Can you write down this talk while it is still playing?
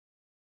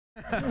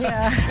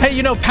Yeah. Hey,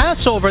 you know,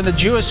 Passover in the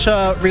Jewish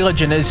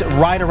religion is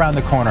right around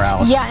the corner,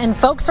 Alice. Yeah, and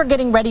folks are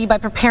getting ready by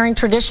preparing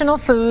traditional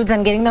foods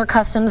and getting their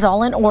customs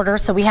all in order.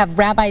 So we have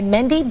Rabbi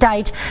Mendy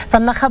Deitsch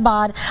from the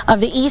Chabad of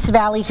the East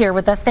Valley here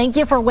with us. Thank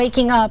you for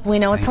waking up. We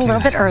know it's a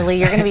little bit early.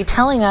 You're going to be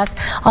telling us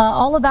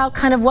all about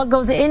kind of what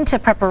goes into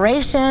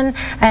preparation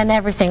and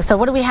everything. So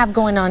what do we have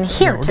going on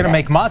here today? We're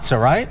going to make matzah,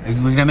 right? We're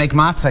going to make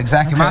matzah,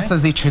 exactly. Okay. Matzah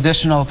is the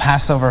traditional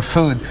Passover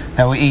food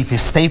that we eat, the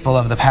staple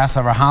of the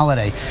Passover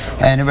holiday.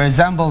 And it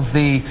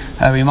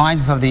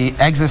reminds us of the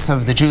exodus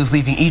of the Jews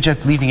leaving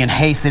Egypt, leaving in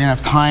haste. They didn't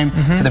have time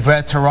for the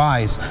bread to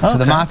rise. So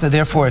the matzah,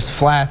 therefore, is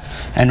flat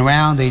and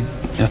round. They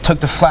took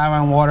the flour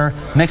and water,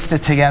 mixed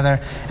it together,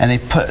 and they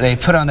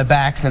put it on the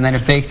backs, and then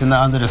it baked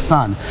under the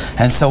sun.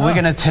 And so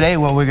today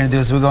what we're going to do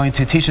is we're going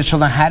to teach the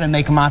children how to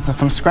make matzah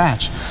from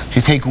scratch.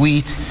 You take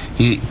wheat,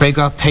 you take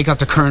out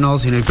the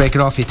kernels, you break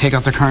it off, you take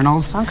out the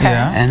kernels,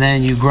 and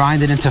then you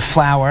grind it into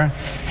flour,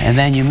 and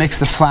then you mix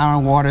the flour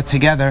and water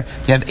together.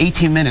 You have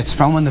 18 minutes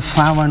from when the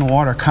flour and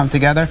water come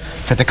together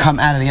for it to come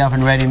out of the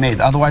oven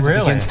ready-made. Otherwise it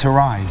begins to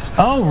rise.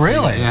 Oh,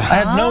 really? So, yeah. I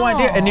had no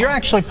idea. And you're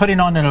actually putting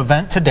on an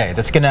event today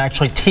that's going to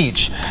actually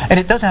teach. And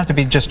it doesn't have to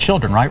be just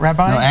children, right,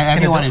 Rabbi? No,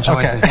 everyone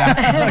enjoys it. Yeah,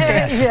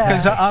 absolutely.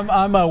 Because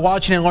I'm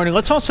watching and learning.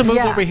 Let's also move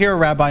over here,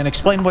 Rabbi, and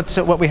explain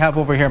what we have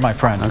over here, my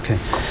friend. Okay.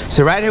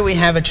 So right here we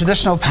have a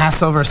traditional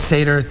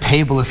Passover-Seder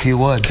table, if you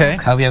would. Okay.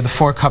 We have the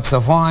 4 cups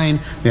of wine.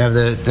 We have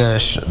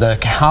the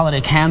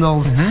holiday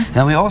candles.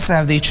 And we also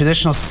have the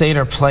traditional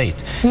Seder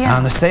plate.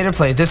 On the Seder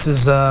plate, this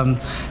is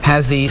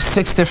has the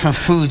 6 different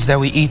foods that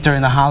we eat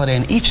during the holiday.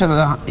 And each of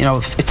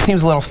the, it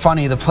seems a little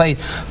funny, the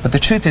plate, but the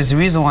truth is the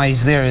reason why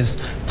he's there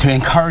is to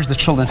encourage the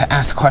children to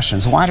ask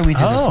questions. Why do we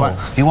do this?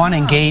 We want to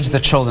engage the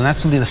children.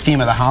 That's really the theme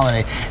of the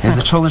holiday, is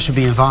the children should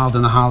be involved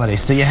in the holiday.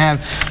 So you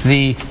have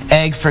the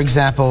egg, for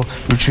example,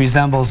 which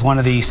resembles one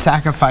of the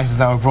sacrifices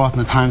that were brought in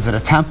the times of the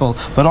temple,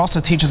 but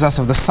also teaches us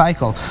of the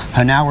cycle.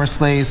 How now we're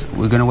slaves,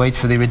 we're going to wait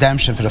for the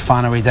redemption, for the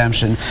final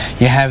redemption.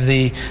 You have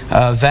the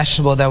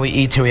vegetable that we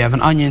eat here. We have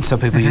an onion, so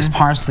people use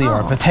parsley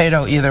or a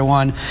potato, either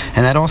one,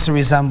 and that also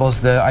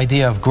resembles the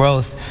idea of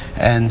growth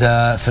and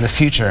for the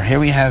future. Here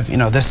we have,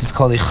 this is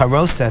called a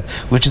charoset,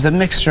 which is a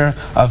mixture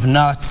of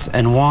nuts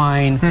and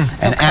wine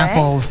and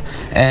apples,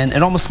 and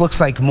it almost looks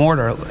like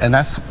mortar, and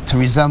that's to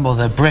resemble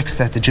the bricks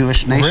that the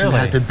Jewish nation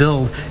had to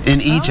build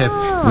in Egypt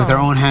with their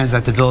own hands,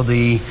 that to build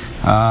the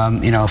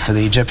for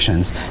the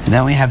Egyptians. And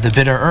then we have the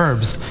bitter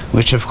herbs,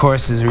 which of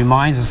course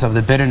reminds us of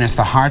the bitterness,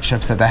 the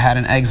hardships that they had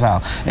in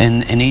exile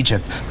in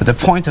Egypt. But the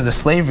point of the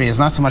slavery is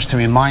not so much to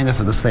remind us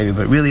of the slavery,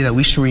 but really that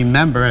we should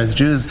remember, as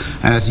Jews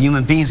and as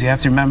human beings, we have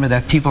to remember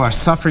that people are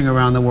suffering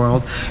around the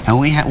world, and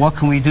what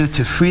can we do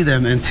to free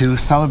them and to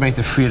celebrate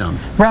the freedom?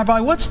 Rabbi,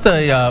 what's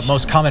the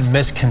most common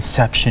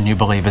misconception you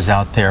believe is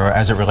out there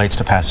as it relates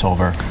to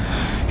Passover?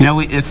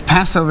 If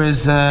Passover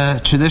is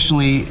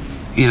traditionally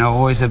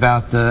always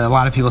about a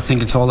lot of people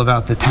think it's all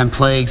about the 10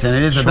 plagues, and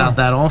it is about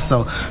that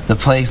also, the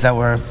plagues that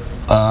were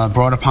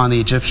brought upon the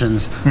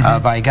Egyptians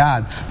by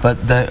God.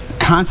 But the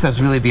concept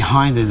really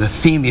behind it, the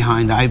theme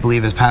behind it, I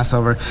believe, is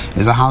Passover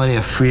is a holiday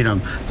of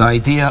freedom. The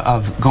idea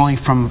of going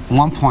from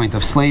one point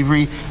of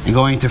slavery and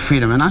going to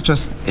freedom, and not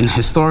just in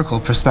historical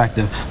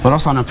perspective, but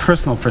also on a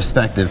personal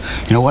perspective.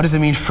 What does it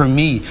mean for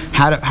me?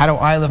 How do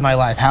I live my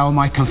life? How am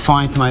I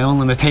confined to my own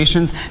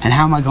limitations? And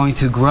how am I going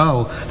to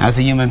grow as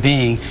a human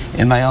being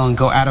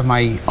go out of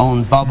my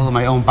own bubble,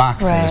 my own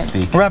box, so to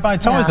speak? Rabbi,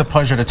 it's always a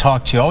pleasure to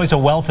talk to you. Always a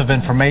wealth of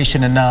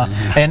information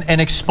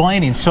and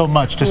explaining so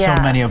much to so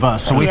many of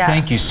us. So we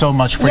thank you so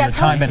much for your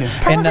time.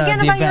 Tell us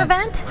again about your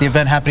event. The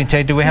event happening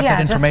today. Do we have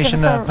that information?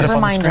 Just give us a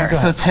reminder.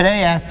 So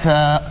today at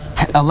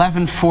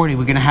 11:40,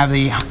 we're going to have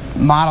the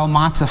model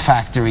matzah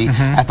factory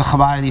at the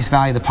Chabad of the East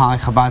Valley, the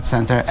Pollack Chabad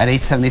Center at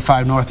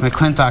 875 North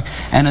McClintock.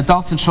 And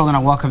adults and children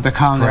are welcome to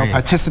come. They'll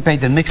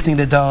participate in mixing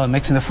the dough,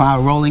 mixing the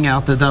flour, rolling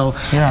out the dough,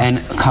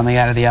 and coming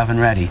out of the oven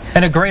ready.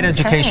 And a great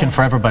education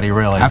for everybody,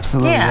 really.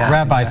 Absolutely.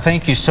 Rabbi,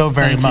 thank you so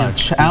very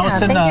much.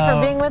 Allison, thank you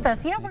for being with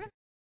us.